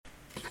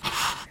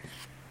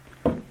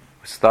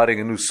Starting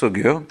a new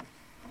sugya,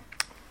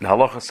 the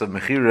halachas of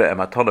mechira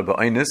and matana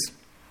ba'ainis,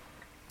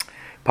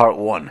 part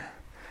 1.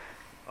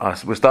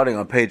 So we're starting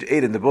on page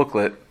 8 in the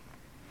booklet.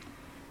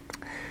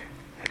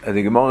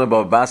 The Gemara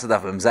about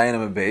Basadaf and Zayin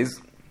and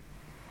Beis.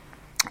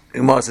 The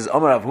Gemara says,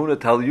 Amar Avhuna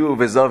tal yu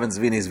v'zav and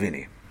zvini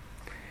zvini.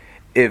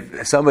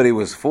 If somebody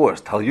was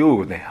forced, tal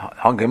yu, they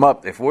hung him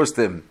up, they forced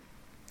him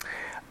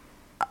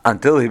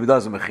until he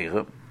does a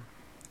mechira,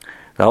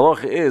 the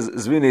halacha is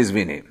zvini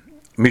zvini.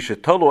 Misha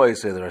tolo I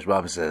say, the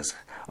Rashbam says,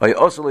 I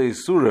also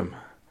surim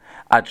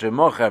at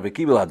shemocha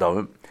v'kibel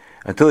adamim,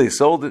 until he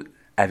sold it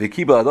at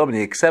v'kibel adamim,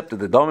 he accepted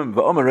the damim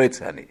v'omer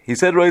reitzani. He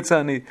said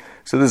reitzani.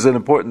 So this is an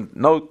important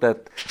note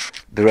that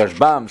the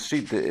Rashbam's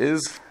shita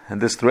is, and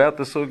this throughout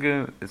the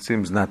sugya, it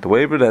seems not to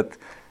waver, that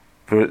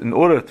in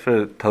order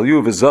for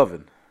talyu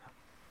v'zavin,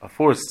 a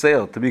forced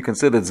sale, to be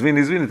considered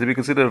zvini zvini, to be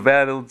considered a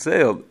valid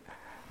sale,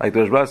 like the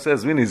Rashbam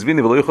says, zvini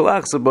zvini v'lo yichol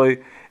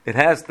achsaboy, it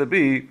has to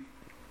be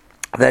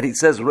that he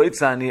says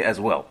reitzani as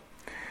well.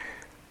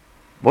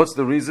 What's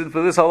the reason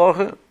for this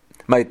halacha?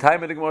 My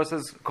time in the Gemara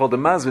says, called the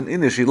mazvin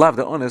inish, he loved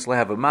the honest,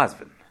 have a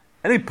mazvin.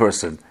 Any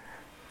person,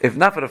 if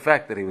not for the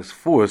fact that he was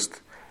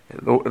forced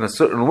in a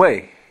certain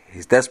way,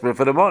 he's desperate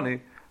for the money,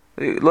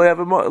 he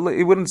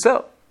wouldn't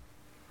sell.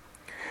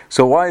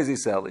 So why is he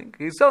selling?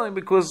 He's selling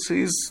because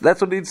that's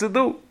what he needs to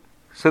do.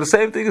 So the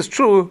same thing is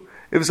true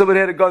if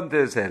somebody had a gun to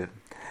his head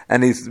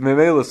and he's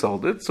memela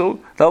sold it. So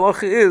the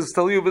halacha is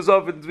tell you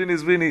v'zav and zvini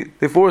zvini.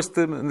 They forced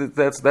him, and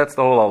that's the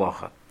whole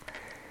halacha.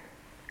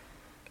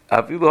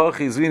 Afilu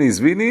hachi zvini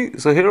zvini.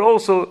 So here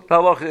also the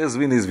halacha is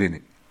zvini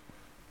zvini.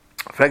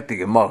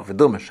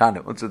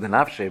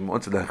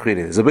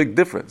 There's a big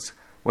difference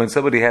when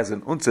somebody has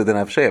an unzeh den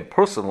avshei, a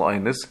personal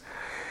einus.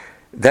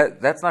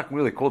 That's not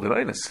really called an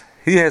einus.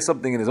 He has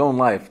something in his own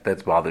life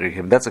that's bothering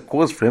him. That's a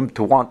cause for him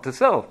to want to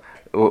sell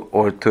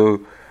or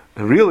to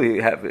really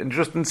have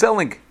interest in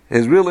selling.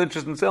 His real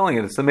interest in selling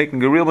it, instead of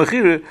making a real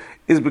mechira,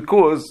 is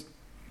because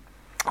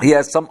he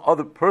has some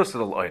other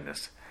personal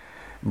einus.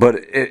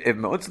 But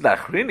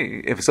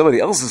if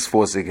somebody else is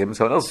forcing him,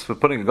 someone else is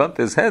putting a gun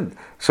to his head,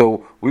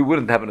 so we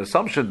wouldn't have an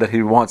assumption that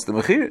he wants the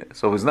mechira.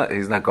 So he's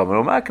not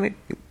gomer umakni.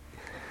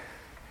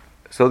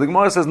 So the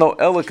Gemara says, no,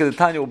 Ela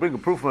Kedetanya will bring a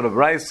proof of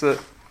Raisa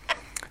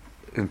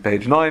in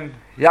page 9.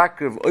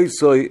 Yaakov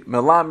oisoi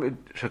melamid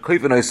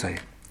shakoyven oisoi.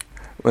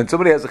 When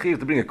somebody has a chiv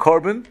to bring a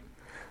carbon,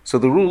 so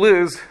the rule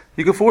is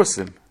you can force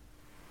him.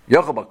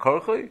 You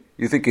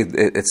think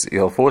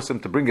you'll force him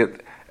to bring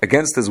it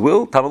against his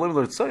will? A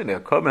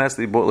carbon has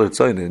to be bought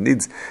l'rtzoyin. It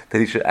needs that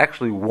he should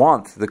actually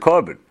want the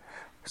carbon.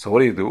 So what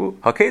do you do?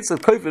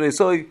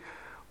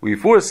 We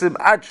force him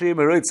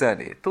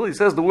until he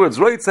says the words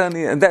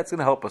reitzani, and that's going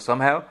to help us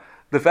somehow.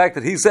 The fact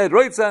that he said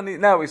reitzani,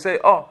 now we say,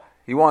 oh,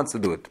 he wants to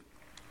do it.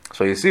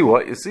 So you see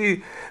what? You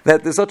see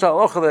that there's such a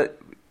halacha that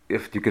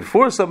if you can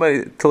force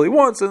somebody till he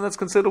wants, then that's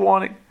considered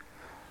wanting.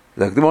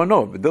 Like the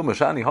no,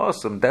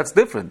 that's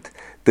different.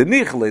 The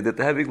nichle that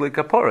having the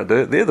kapara,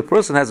 the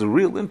person has a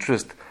real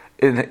interest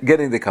in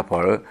getting the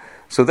kapara.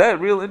 So that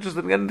real interest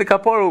in getting the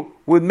kapara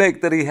would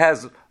make that he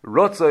has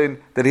rotzain,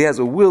 that he has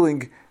a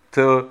willing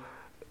to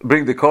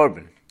bring the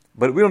carbon.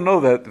 But we don't know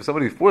that if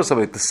somebody forced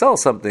somebody to sell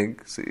something,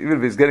 so even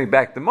if he's getting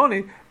back the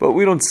money, but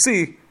we don't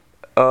see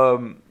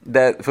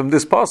that from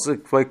this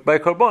pasuk, like by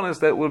karbonis,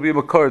 that will be a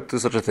makar to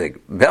such a thing.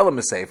 Ve'elam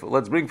is safe.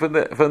 Let's bring from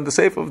the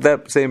safe of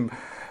that same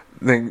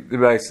thing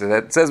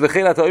that says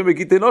v'chelat ha'omer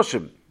gitei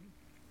noshim.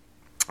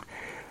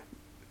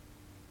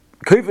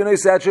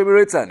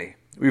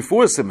 We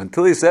force him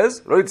until he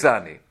says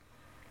roitzani.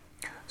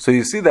 So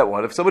you see that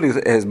one. If somebody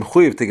has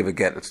mechuyev to give a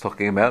get, it's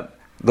talking about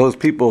those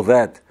people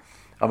that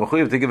are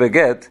mechuyev to give a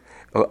get.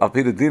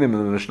 Apid dinim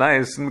in the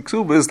Mishnayos and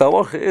Ksubas, the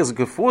halacha is you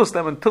can force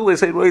them until they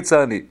say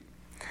roitzani,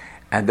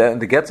 and then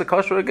the get's a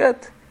kosher a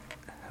get.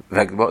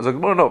 Maybe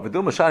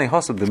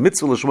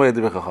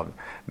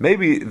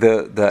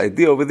the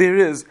idea over there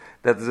is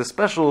that there's a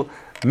special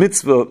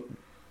mitzvah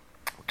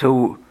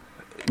to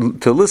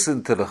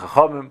listen to the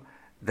chachamim,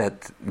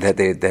 that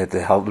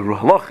the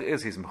halach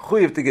is he's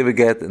mechuyev to give a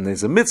get, and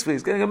there's a mitzvah,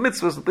 he's getting a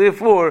mitzvah, so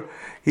therefore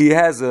he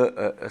has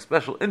a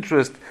special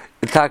interest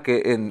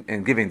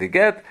in giving the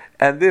get,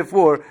 and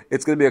therefore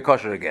it's going to be a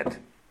kosher get.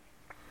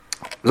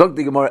 Zog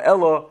the Gemara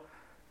Ella,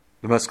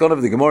 the maskon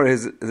of the Gemara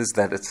is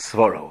that it's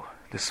svaro.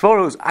 The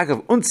svaro is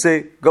agav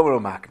unse gomer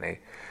makne.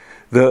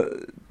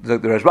 The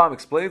Rashbam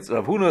explains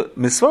Rav Huna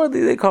misvar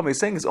they come. He's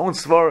saying his own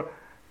svar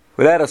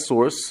without a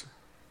source.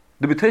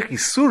 The b'teich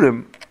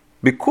yisurim,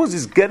 because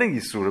he's getting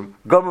yisurim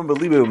gomer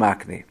believe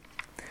makne.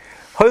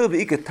 Hoyel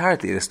v'ika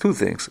tarti. There's two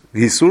things: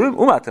 yisurim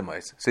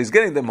umatamais. So he's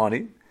getting the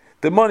money.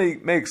 The money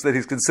makes that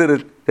he's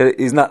considered that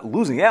he's not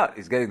losing out.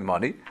 He's getting the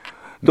money.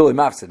 Doli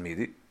mafsed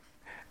midi.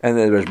 And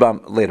the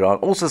Rashbam later on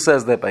also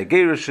says that by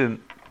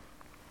gerushin.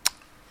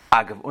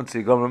 Agav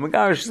unsi gomer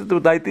megarish.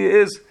 The idea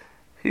is,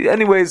 she's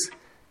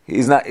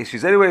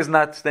anyways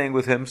not staying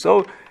with him,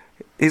 so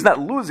he's not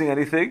losing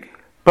anything.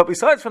 But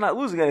besides for not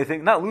losing anything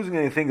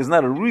is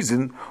not a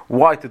reason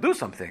why to do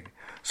something.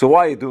 So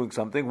why are you doing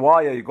something?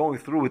 Why are you going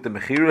through with the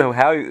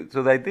mechira?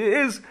 So the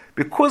idea is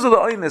because of the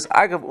oinus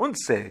agav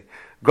unse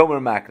gomer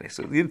makne.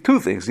 So you need two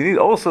things. You need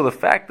also the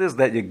fact is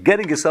that you're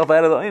getting yourself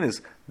out of the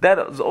oinus. That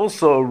is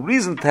also a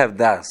reason to have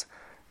das.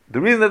 The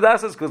reason that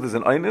das is because there's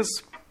an oinus,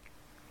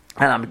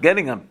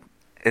 and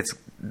it's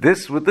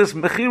this with this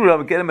mechira.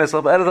 I'm getting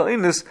myself out of the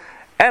oinus,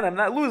 and I'm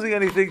not losing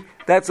anything.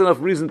 That's enough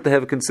reason to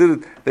have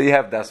considered that you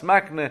have das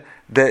makne,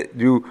 that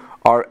you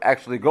are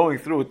actually going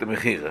through with the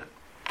mechira.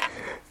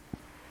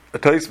 A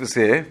Tosfos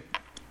here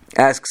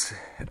asks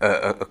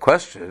a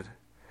question,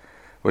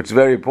 which is a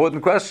very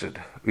important question.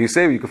 We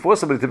say you can force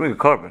somebody to bring a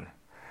carbon.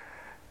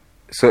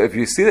 So if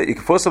you see that you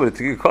can force somebody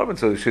to give a carbon,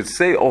 so you should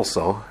say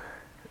also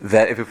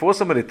that if you force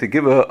somebody to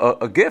give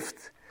a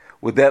gift,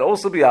 would that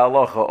also be a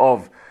halacha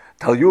of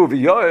talyu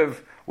v'yoev,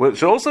 which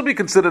should also be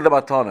considered a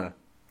matana?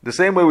 The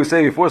same way we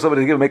say you force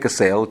somebody to make a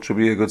sale, it should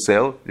be a good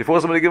sale. You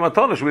force somebody to give a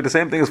matana, it should be the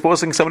same thing as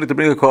forcing somebody to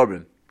bring a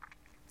carbon.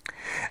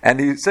 And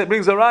he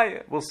brings a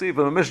raya. We'll see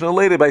from a Mishnah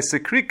later by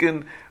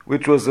Sekrikin,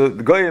 which was the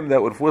goyim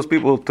that would force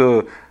people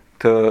to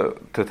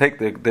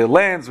take their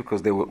lands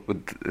because they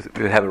would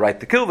have a right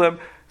to kill them.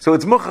 So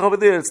it's muchach over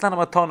there. It's not a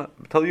matana.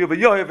 Talyu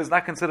v'yoev is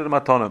not considered a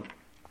matana.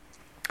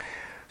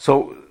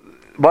 So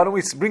why don't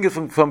we bring it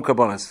from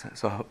Kabbalas?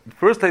 So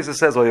first place it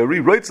says, it's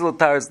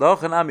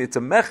a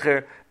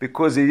mecher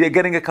because you're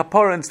getting a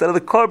kapara instead of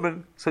the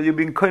carbon, so you're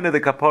being koine the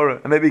kapara.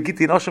 And maybe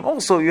Giti Nashim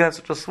also, you have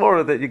such a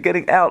svara that you're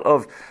getting out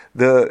of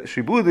the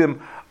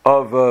shibudim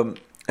of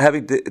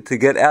having to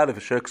get out of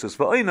a shirksus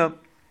va'ina,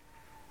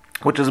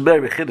 which is a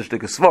very chiddush to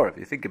svara if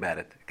you think about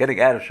it. Getting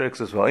out of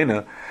shirksus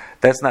va'ina,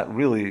 that's not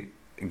really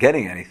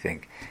getting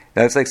anything.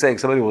 Now it's like saying,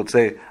 somebody would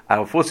say, I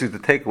will force you to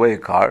take away a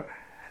car,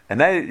 and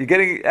now you're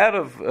getting out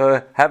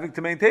of having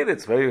to maintain it.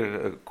 It's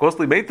very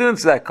costly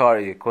maintenance, that car.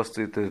 It costs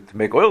you to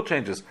make oil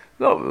changes.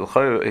 No,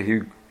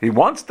 he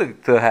wants to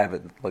have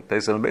it. Like they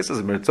said on basis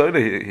of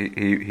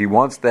Mirtzoyda, he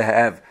wants to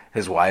have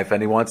his wife,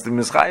 and he wants to be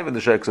mischayiv in the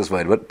shirksus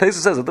vayid. But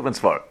Taisa says a different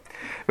svar.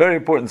 Very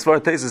important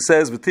svar. Taisa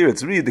says, "V'tir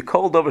it's read the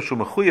kol davar shu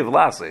mechuyev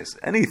lases."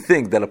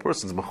 Anything that a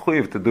person's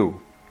mechuyev to do,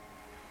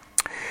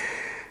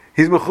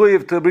 he's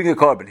mechuyev to bring a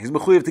carbon. He's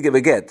mechuyev to give a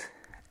get.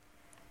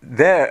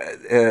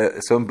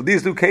 So in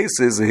these two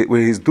cases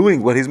where he's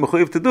doing what he's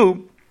mechuyev to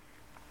do,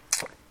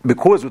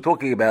 because we're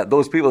talking about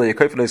those people that you're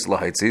kaifinais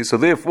lahaitzi, so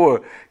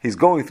therefore he's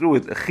going through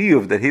with a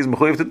chiyuv that he's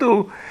mechuyev to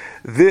do.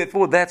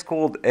 Therefore, that's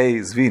called a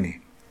zvini.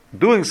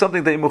 Doing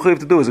something that you're mechuyev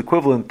to do is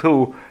equivalent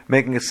to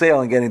making a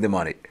sale and getting the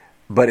money.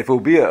 But if it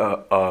will be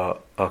a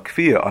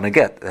kfiyah on a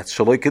get, that's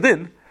shaloi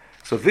kedin.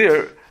 So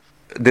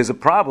there's a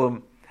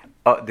problem.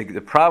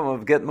 The problem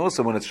of getting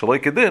also when it's shaloi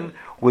kedin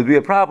would be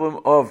a problem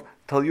of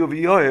talyu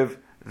v'yoev,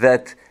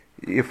 that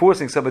you're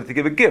forcing somebody to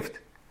give a gift.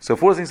 So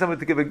forcing somebody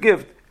to give a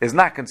gift is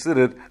not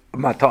considered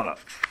matana.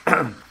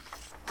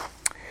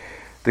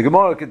 The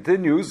Gemara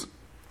continues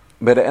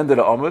by the end of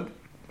the Amud.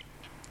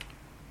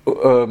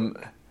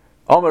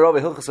 Amar Rava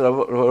Hilchas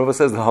Rava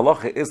says the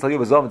halacha is talyu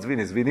v'zav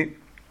zvini.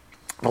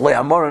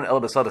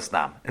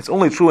 It's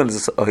only true when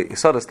it's a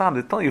sada stam.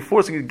 They're telling you,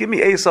 forcing you, give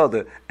me a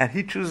sada, and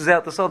he chooses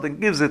out the sada and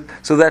gives it.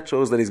 So that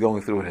shows that he's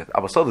going through it.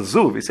 Abasada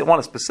zuv, he said, want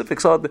a specific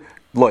sada,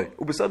 loy.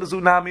 Ubasada zu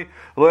nami,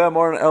 loy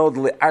amoran el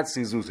le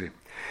artzi zuzi.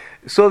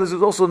 So this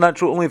is also not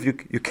true only if you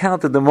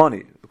counted the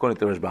money, according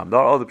to Rashbam. There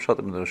are other pshatim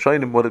in the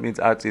Rishonim what it means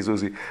artzi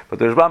zuzi, but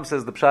the Rashbam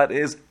says the pshat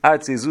is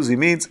artzi zuzi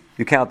means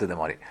you counted the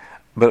money.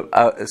 But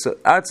so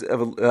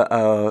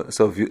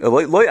if you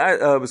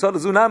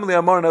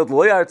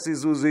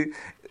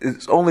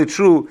it's only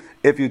true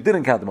if you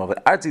didn't count the money.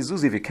 But artzi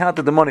zuzi, if you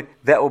counted the money,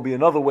 that will be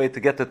another way to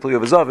get the tliya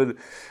v'zavid.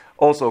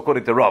 Also,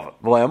 according to Rava,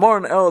 you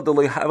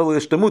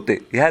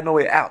had no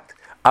way out.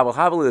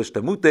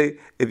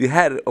 If you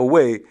had a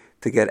way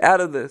to get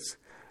out of this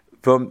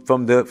from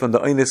the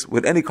oinus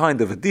with any kind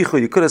of a dichu,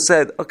 you could have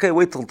said, okay,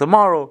 wait till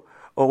tomorrow.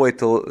 Or wait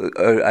till anyway,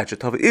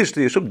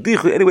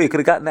 you could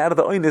have gotten out of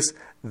the oinus.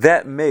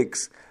 That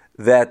makes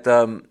that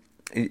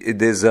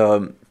there's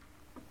a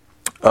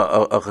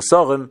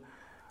chesaron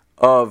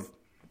of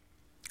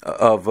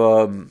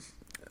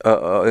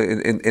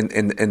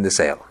in the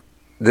sale.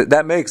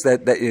 That makes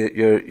that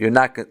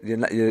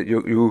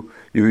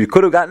you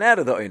could have gotten out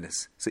of the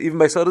oinus. So even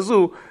by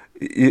sadazu,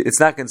 it's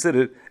not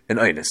considered an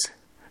oinus.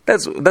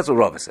 That's what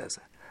Rava says.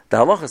 The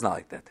halacha is not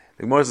like that.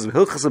 The Gemara says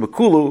hilchas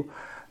b'kulu.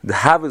 The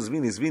havas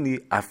zvini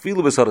afilu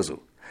b'sarazu.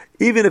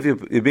 Even if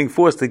you're being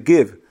forced to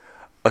give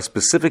a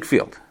specific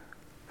field,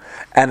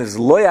 and it's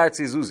loy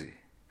artzi zuzi,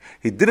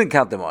 he didn't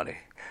count the money.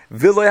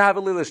 V'loy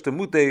havalilash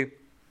temute,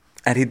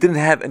 and he didn't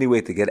have any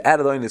way to get out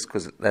of the oinus,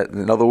 because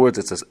in other words,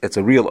 it's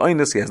a real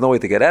oinus. He has no way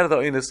to get out of the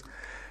oinus.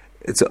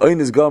 It's an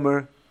oinus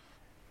gomer.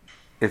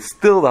 It's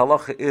still the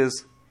halacha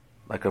is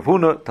like Rav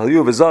Huna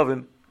talyu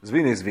v'zavin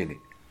zvini.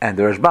 And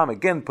the Rashbam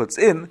again puts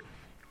in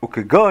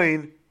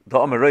ukegoin the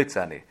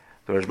omeroitzani.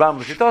 The Rashbam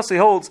L'Shitasi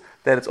holds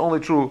that it's only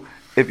true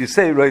if you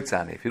say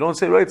Reitzani. If you don't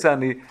say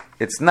Reitzani,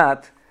 it's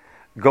not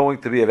going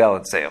to be a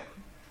valid sale.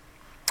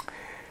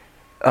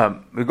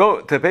 We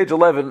go to page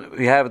 11.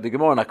 We have the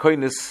Gemara on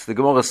Akoinis. The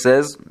Gemara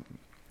says,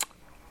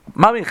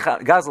 Mami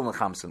Gazlan and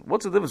Chamsin.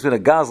 What's the difference between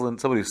a Gazlan,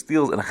 somebody who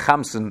steals, and a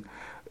Chamsin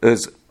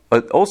is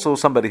also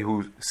somebody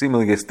who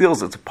seemingly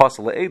steals? It's a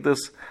Pasal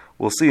Eidus.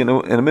 We'll see in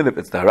a minute.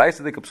 It's the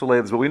Haraisa de Kapsul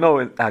Eidus, but we know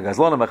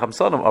Gazlanim and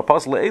Chamsanim are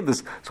Pasal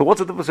Eidus. So what's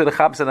the difference between a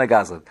Chamsin and a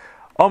Gazlan?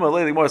 Omer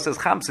Lady Moore says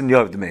Chamsin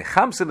Yoav Dmei.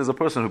 Chamsin is a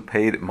person who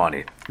paid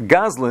money.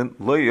 Gazlan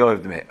Lo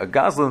Yoav Dmei. A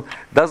Gazlan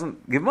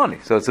doesn't give money,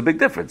 so it's a big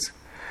difference.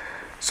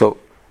 So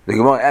the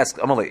Gemara asks,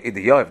 if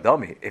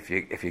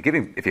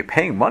you're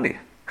paying money,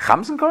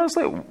 Chamsin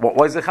currently?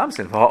 Why is it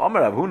Chamsin?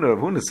 Rav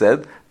Huna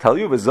said, Tell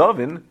you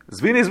V'zovin,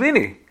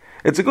 Zvini.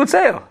 It's a good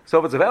sale. So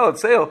if it's a valid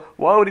sale,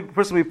 why would a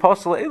person be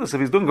Pasal Eidus if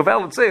he's doing a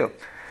valid sale?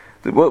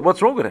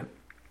 What's wrong with him?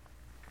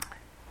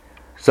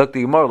 So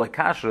the Gemara like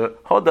Kasha,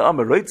 Hoda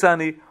Amar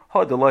Reitzani,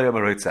 Hoda Lo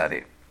Amar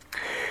Reitzani.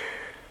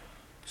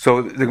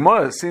 So the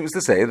Gemara seems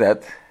to say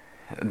that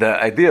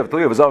the idea of Tell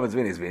you V'zovin,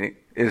 Zvini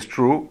is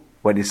true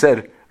when he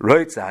said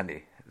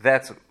Reitzani.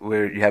 That's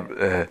where you have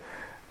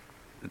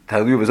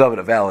Talyu V'Zavin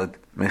a valid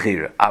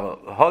mechira.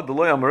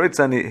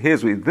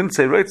 Here's where he didn't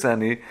say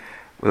Reitzani.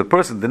 The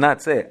person did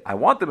not say I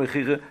want the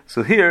mechira.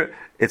 So here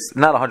it's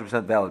not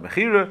 100% valid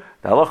mechira.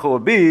 The halacha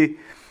would be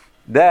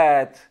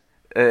that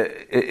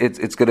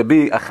it's going to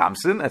be a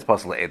chamsin. That's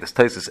possible. This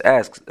Taisus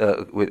asks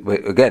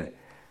again.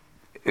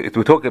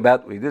 We're talking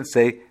about we didn't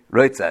say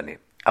Reitzani.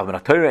 I'm a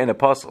Torah in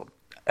apostle.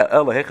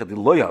 When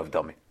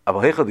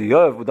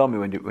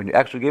you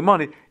actually gave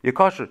money, you're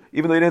kosher,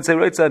 even though you didn't say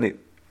Reitzani.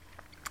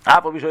 So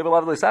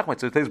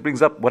Taisus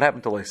brings up what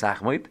happened to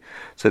Leisachmait.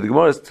 So the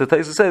Gemara, so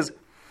Taisus says,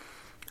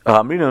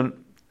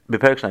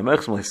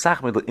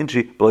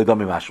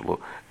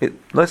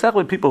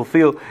 Leisachmait people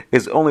feel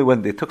is only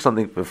when they took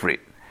something for free.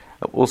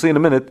 We'll see in a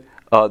minute.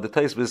 The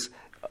Taisus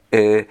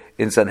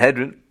in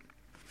Sanhedrin,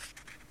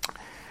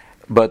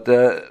 but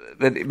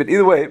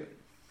either way,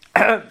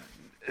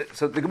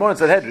 so the Gemara in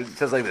Sanhedrin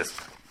says like this.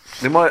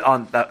 The Gemara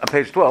on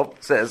page 12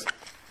 says,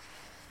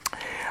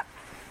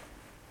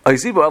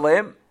 "Oisibu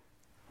aleim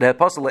the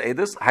apostle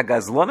edus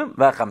hagazlonim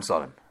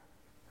v'chamsonim."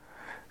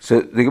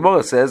 So the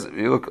Gemara says, if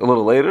you look a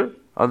little later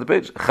on the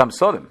page,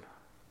 chamsonim.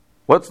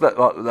 What's the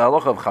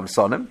halacha of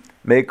chamsonim?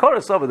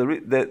 Meikara sava the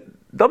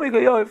Dami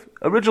Goyov.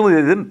 Originally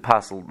they didn't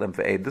passel them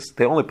for edus;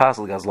 they only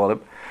passel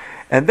gazlonim,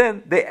 and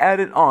then they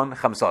added on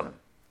chamsonim.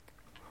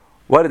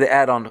 Why did they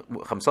add on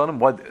chamsanim?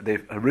 What did they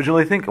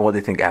originally think and what they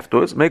think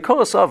afterwards?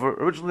 Meikol Savar,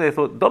 originally they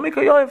thought, Domi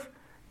Koyoyev,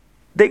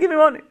 they give me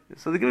money.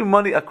 So they give me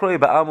money, Akroy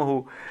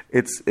Ba'amahu,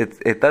 it's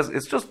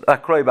just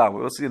Akroy Ba'amahu.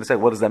 We'll see in a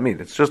second, what does that mean?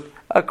 It's just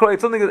Akroy,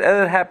 it's something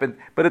that happened,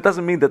 but it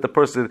doesn't mean that the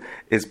person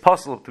is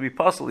possible. To be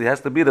possible, he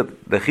has to be that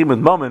the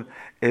Chimad Mammon,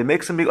 it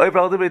makes him be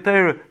overall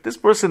Torah. This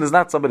person is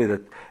not somebody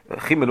that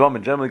Chimad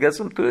Mammon generally gets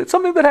him to. It's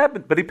something that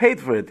happened, but he paid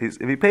for it. If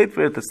he paid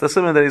for it, it's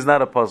something that he's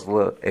not a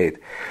possible aid.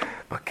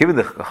 But given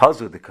the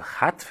chazur, the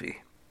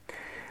kachatvi,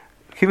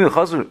 given the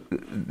chazur,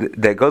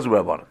 there goes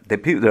Rabbanon.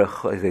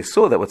 They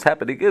saw that what's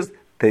happening is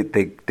they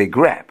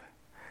grab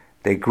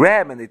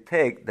and they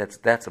take.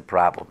 That's a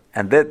problem,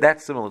 and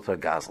that's similar to a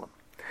gazlan.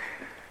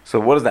 So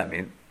what does that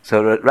mean?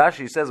 So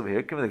Rashi says over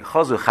here, given the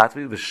chazur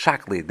chatvi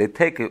v'shakli,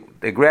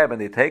 they grab and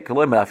they take.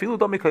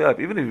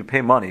 Even if you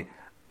pay money,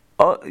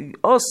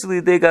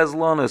 osli de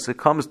gazlonis, it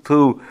comes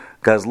to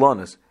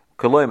gazlonis.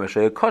 The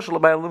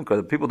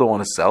people don't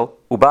want to sell.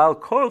 They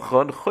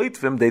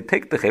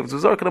take the chayv.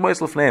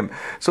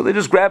 So they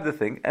just grab the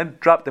thing and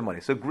drop the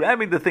money. So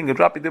grabbing the thing and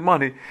dropping the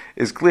money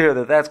is clear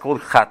that that's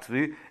called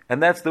chatvi,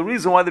 and that's the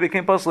reason why they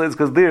became postulates,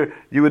 because there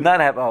you would not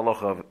have a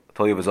halacha of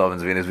Tolya V'Zov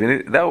and Zvinis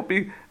Vini. That would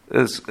be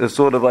a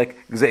sort of like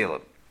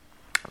gzela.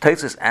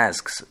 Taisus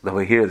asks that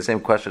we hear the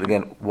same question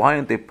again. Why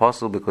aren't they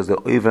possible? Because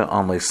they're even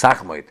on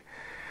leisachmoid.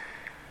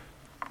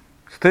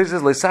 Taisus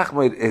says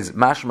leisachmoid is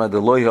mashma the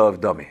loya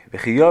of dami. The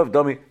chiyav of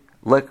dami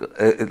like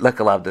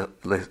alav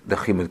the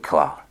chimud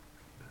klal.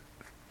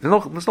 There's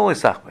no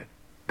leisachmoid.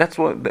 That's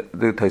what the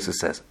Taisus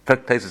says. In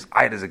fact, Taisus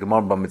ayat is a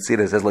gemara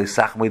b'mitzvah says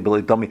leisachmoid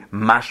b'lei dami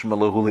mashma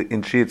lehuli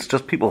inchi. It's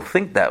just people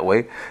think that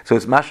way. So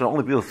it's mashma.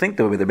 Only people think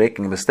that way. They're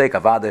making a mistake.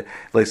 Avada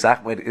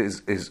leisachmoid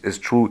is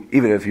true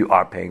even if you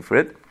are paying for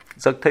it.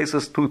 So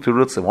Taisus two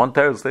terutza. One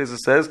Taisus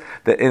says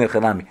that in a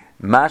chanami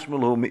mashma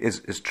lehuli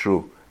is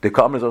true.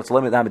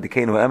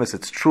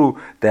 It's true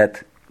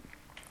that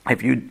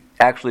if you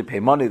actually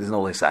pay money, there's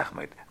no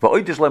leisachmoid.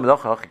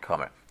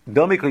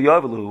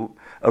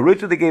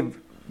 Originally they gave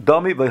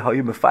dami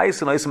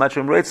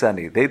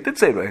they did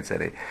say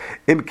reitzani.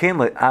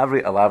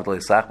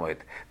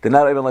 They're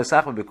not even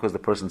leisachmoid because the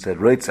person said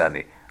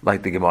reitzani,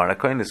 like the Gemara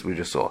Kohenis we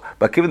just saw.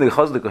 But given the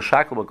chazdik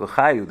shakal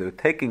b'kochayu, they were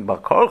taking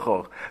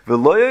bakarchoch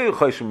v'loyayu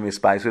choshim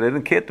mispais, so they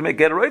didn't care to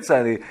get a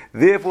reitzani.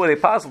 Therefore, they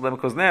passed them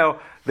because now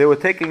they were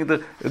taking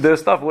their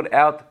stuff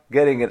without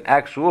getting an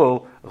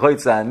actual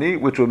reitzani,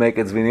 which would make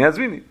it zvini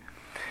azvini.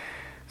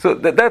 So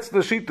that's the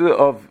shita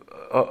of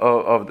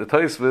the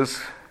Tosfos,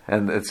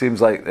 and it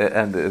seems like,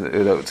 and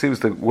it seems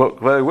to work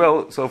very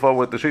well so far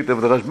with the shita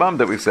of the Rashbam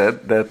that we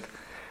said that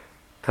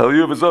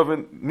Talyu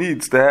V'Zovin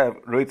needs to have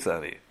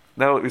reitzani.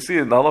 Now we see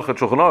in the Halacha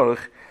Shulchan Aruch,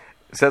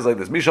 it says like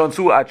this: Mishon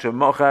su at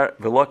shemochar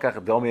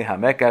v'lokach domi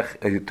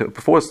hamekach, to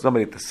force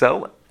somebody to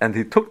sell and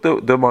he took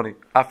the money.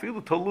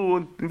 Afilu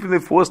Talun, even they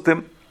forced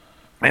him.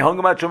 The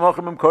because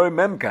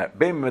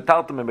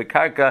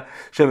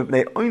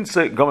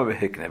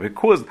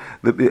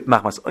the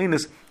machmas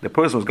oinus, the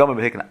person was gama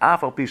behikna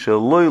afal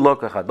pisha loy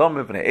lokach adam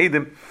v'nei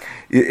edim.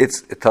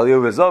 It's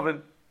talio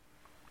v'zovin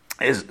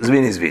is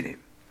zvini.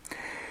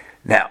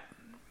 Now,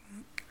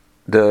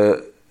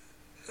 the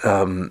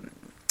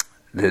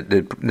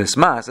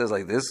Sma says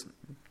like this.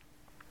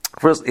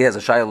 First, he has a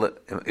shayla.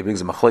 He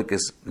brings a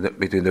machlokes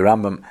between the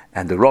Rambam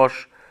and the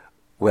Rosh,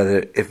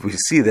 whether if we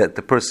see that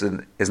the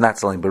person is not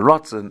selling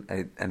berotzen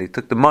and he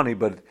took the money,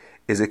 but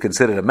is it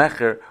considered a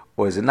mecher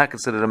or is it not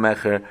considered a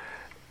mecher,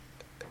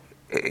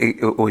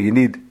 or you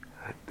need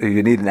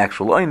an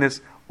actual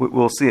oinus.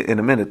 We'll see in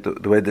a minute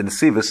the way the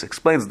Nesivus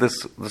explains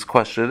this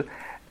question,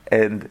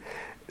 and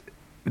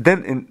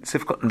then in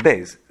Sifkot and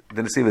Beis,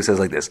 the Nesivus says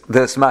like this.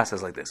 The Sma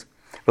says like this.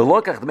 Even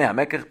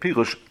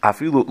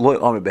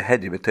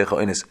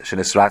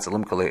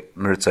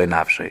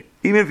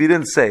if you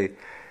didn't say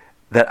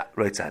that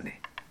Reitzani.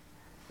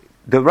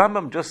 The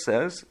Rambam just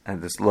says,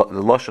 and the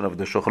lashon of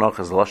the Shulchan Aruch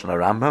is the lashon of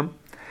Rambam.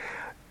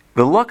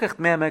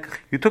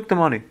 You took the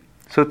money,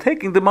 so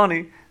taking the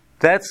money,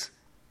 that's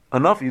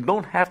enough. You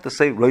don't have to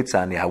say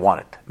Reitzani, I want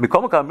it.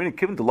 Because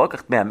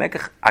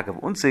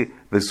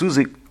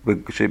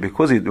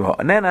you do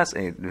ananas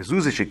and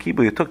vezuzi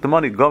shekibu, you took the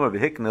money. Gomer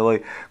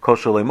v'hikneloi kol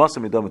shalei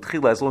masam yidam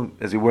etchila, as long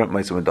as you weren't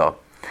ma'aseh midam.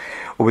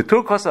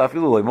 U'betur kosa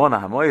afilu loimona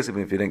hamoyes,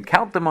 even if you didn't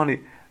count the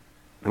money.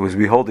 It was,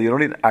 behold, you don't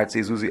need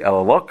artzi zuzi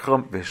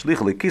elalokram v'shlich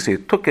lekisa. You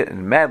took it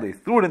and madly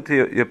threw it into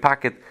your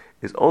pocket.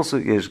 Is also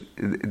the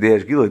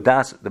yeshgilo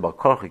das the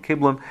balkorchi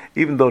kiblim.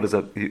 Even though there's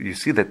you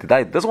see that the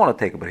guy doesn't want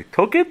to take it, but he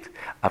took it.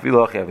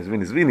 Afilu achiav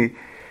zvini.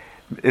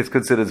 It's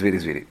considered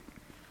zvini.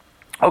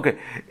 Okay,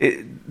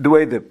 the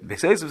way the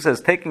Beis Yosef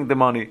says taking the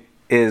money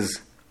is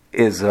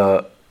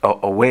a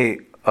way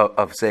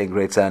of saying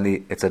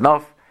Reitzani. It's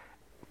enough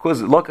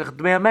because lokach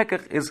dmei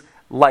hamekach is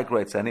like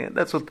Reitzani, and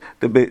that's what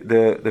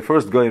the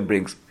first goyin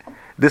brings.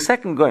 The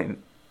second goyin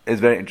is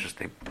very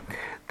interesting.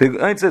 The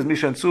goyin says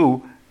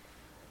Mishansu.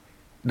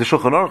 The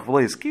Shulchan Aruch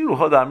v'lo yiskiru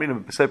hoda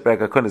amrinim b'sei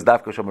perek hakon is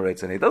dafka shom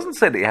Reitzani. It doesn't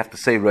say that you have to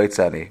say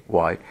Reitzani.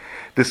 Why?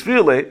 The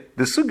Svirle,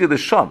 the sugi the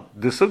sham,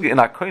 the sugi in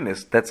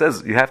Akonis that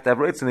says you have to have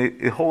Reitzani,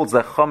 it holds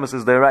that chametz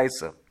is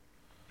deraisa.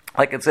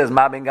 Like it says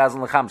ma ben gazan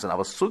lechamsan.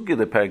 Our sugi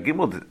the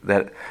peragimul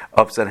that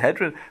of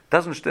Sanhedrin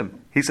doesn't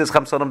stem. He says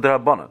chamsanim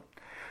derabanan.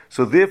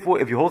 So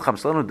therefore, if you hold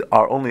chamsanim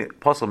are only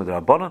possible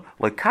derabanan,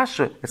 like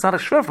kasha, it's not a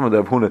shver from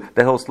the Rav Huna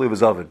that holds sleeve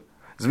is oven.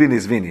 Zvini.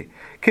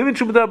 It's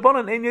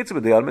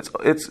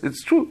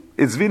true.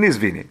 It's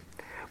zvini.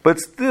 But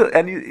still,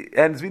 and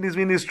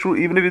zvini is true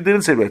even if you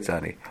didn't say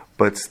Reitzani.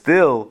 But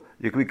still,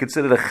 you can be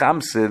considered a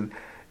chamsin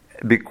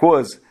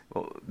because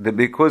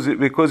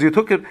you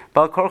took it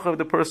bal korcha of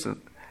the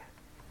person.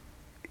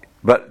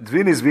 But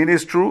zvini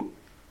is true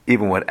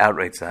even without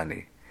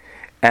Reitzani.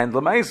 And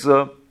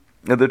Lamaisa,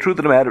 the truth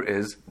of the matter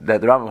is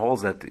that the Rambam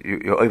holds that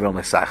you're over on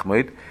the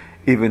sachmoid,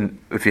 even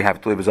if you have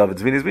to live as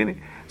it's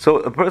zvini. So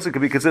a person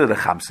could be considered a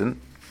chamsin,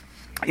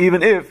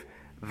 even if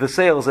the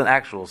sale is an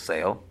actual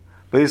sale,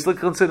 but he's still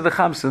considered a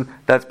chamsin.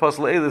 That's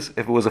possible elis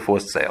if it was a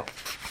forced sale.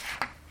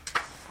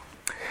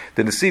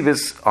 The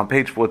Nesivus on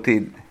page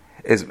 14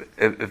 says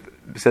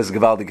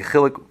Gevaldi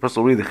Gechilik.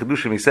 Person will read the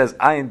Chidushim. He says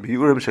Ayin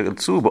biyurim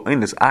shegatzu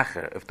ba'onis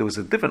acher. If there was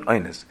a different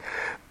onis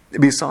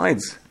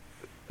besides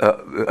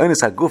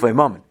onis haguf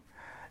imamin,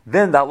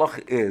 then the halach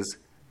is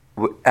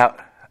afil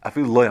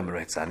loyam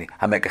reitzani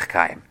hamekach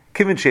kaim.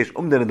 Kivin sheish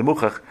umden the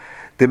muchach.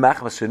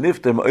 Like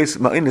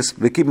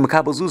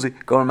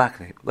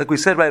we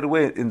said right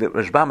away in the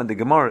Rashbam and the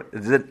Gemara,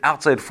 it's an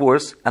outside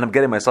force, and I'm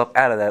getting myself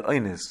out of that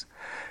oinus.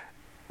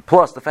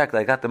 Plus the fact that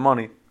I got the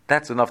money,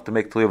 that's enough to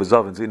make Tliya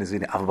v'zav and zini. If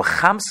there's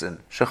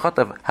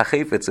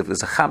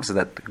a chamsin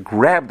that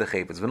grabbed the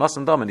chayfetz,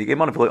 v'nosan dam, and you gave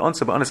money for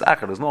onse ba'onis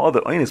acher, there's no other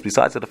oinus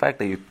besides the fact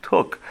that you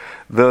took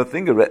the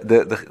thing, the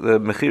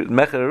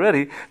mecher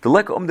already. The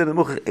leka umden the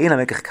muchach eina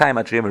mekach kaim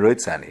at sheyem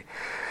reitzani,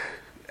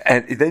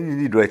 and then you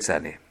need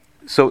reitzani.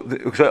 So, when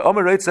you say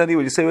Reitzani,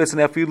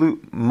 afilu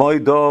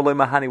moido loy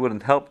mahani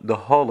wouldn't help. The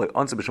whole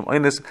onse b'shem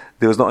oinus,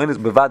 there was no oinus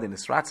bevadi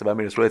nisratza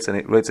b'amiris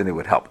Reitzani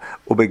would help.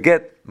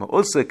 Ubeget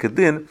ma'osa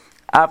kedin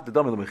after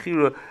dam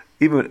l'mechira,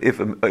 even if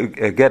a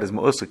get is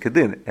ma'osa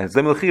kedin and it's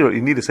dam l'mechira,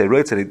 you need to say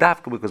Reitzani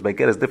dafka because by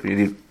get is different.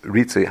 You need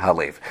ritzei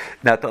halev.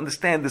 Now, to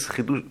understand this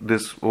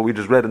what we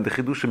just read in the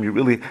chidushim, you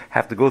really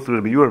have to go through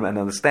the biyurim and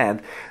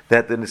understand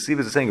that the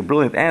Nesivus is saying a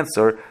brilliant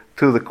answer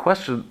to the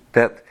question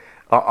that.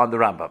 On the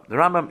Rambam. The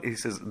Rambam, he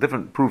says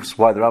different proofs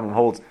why the Rambam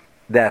holds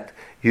that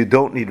you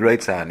don't need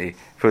Reitzani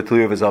for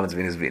Tliya v'zav and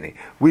zvini.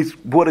 We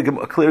brought a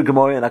clear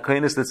Gemara in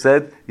Akonis that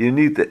said you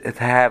need to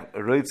have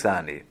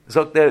Reitzani.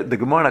 So there, the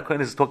Gemara in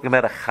Akonis is talking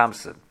about a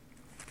chamsin.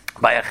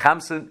 By a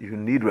chamsin, you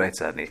need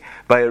Reitzani.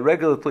 By a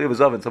regular Tliya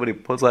v'zav, and somebody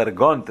puts out a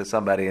gun to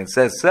somebody and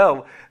says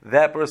sell,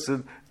 that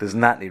person does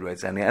not need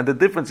Reitzani. And the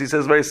difference, he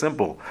says, is very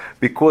simple.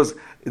 Because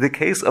in the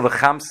case of a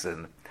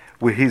chamsin,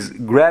 where he's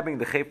grabbing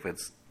the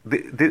chayfetz,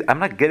 I'm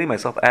not getting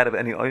myself out of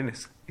any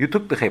oinus. You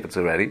took the chayfetz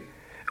already.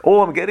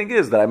 All I'm getting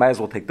is that I might as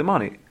well take the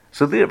money.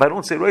 So there, if I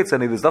don't say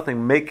Reitzani, there's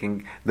nothing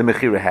making the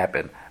Mechira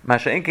happen.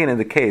 Masha'enkein in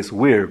the case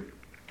where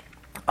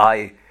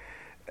I'm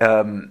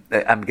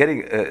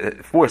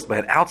getting forced by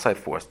an outside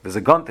force, there's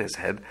a gun to his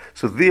head,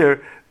 so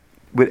there,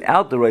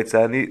 without the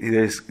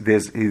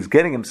Reitzani, he's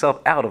getting himself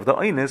out of the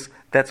Einis,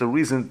 that's a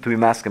reason to be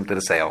masking to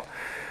the sale.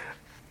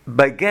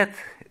 By get,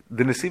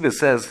 the Nesiva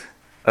says,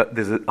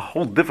 there's a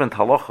whole different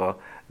halacha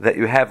that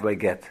you have by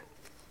get.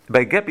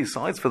 By get,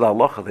 besides for the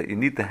halacha that you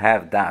need to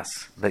have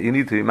das, that you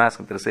need to be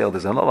masking to the sale,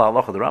 there's another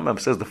halacha. The Rambam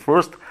says the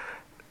first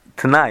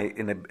Tanai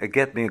in a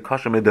get being a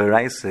kosher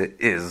midaraisa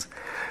is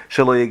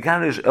shelo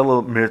yegarish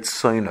elo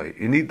mirtsoinoi.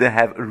 You need to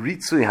have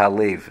ritzui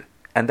halev,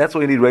 and that's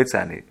why you need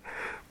reitzani.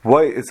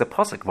 Why? It's a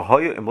pasuk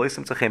v'hoya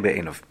imleisim tzachim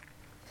be'enov.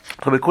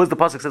 So because the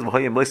pasuk says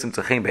v'hoya imleisim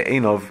tzachim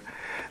be'enov,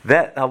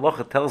 that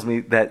halacha tells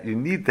me that you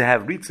need to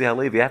have ritzui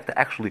halev. You have to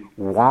actually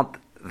want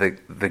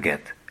the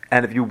get,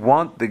 and if you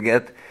want the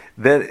get,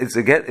 then it's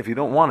a get. If you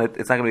don't want it,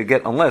 it's not going to be a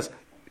get unless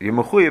you're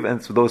mechuyev, and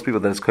it's for those people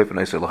that it's kofen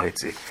oiser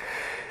lahaitzi.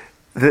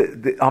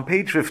 On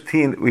page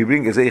 15, we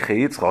bring a Zeicha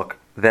Yitzchak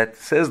that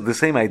says the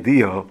same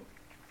idea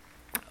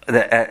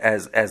that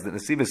as the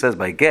Nesiva says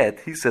by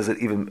get, he says it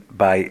even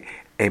by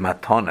a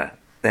matana.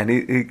 And he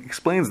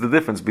explains the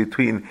difference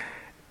between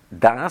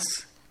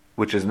das,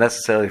 which is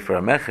necessary for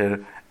a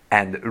mecher,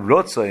 and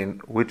rotzoin,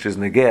 which is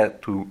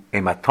negeh to a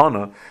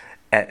matana.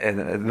 And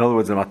in other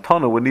words, a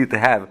matana would need to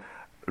have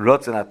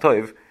rotzon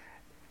atoiv,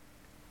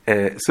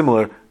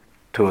 similar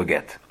to a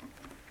get.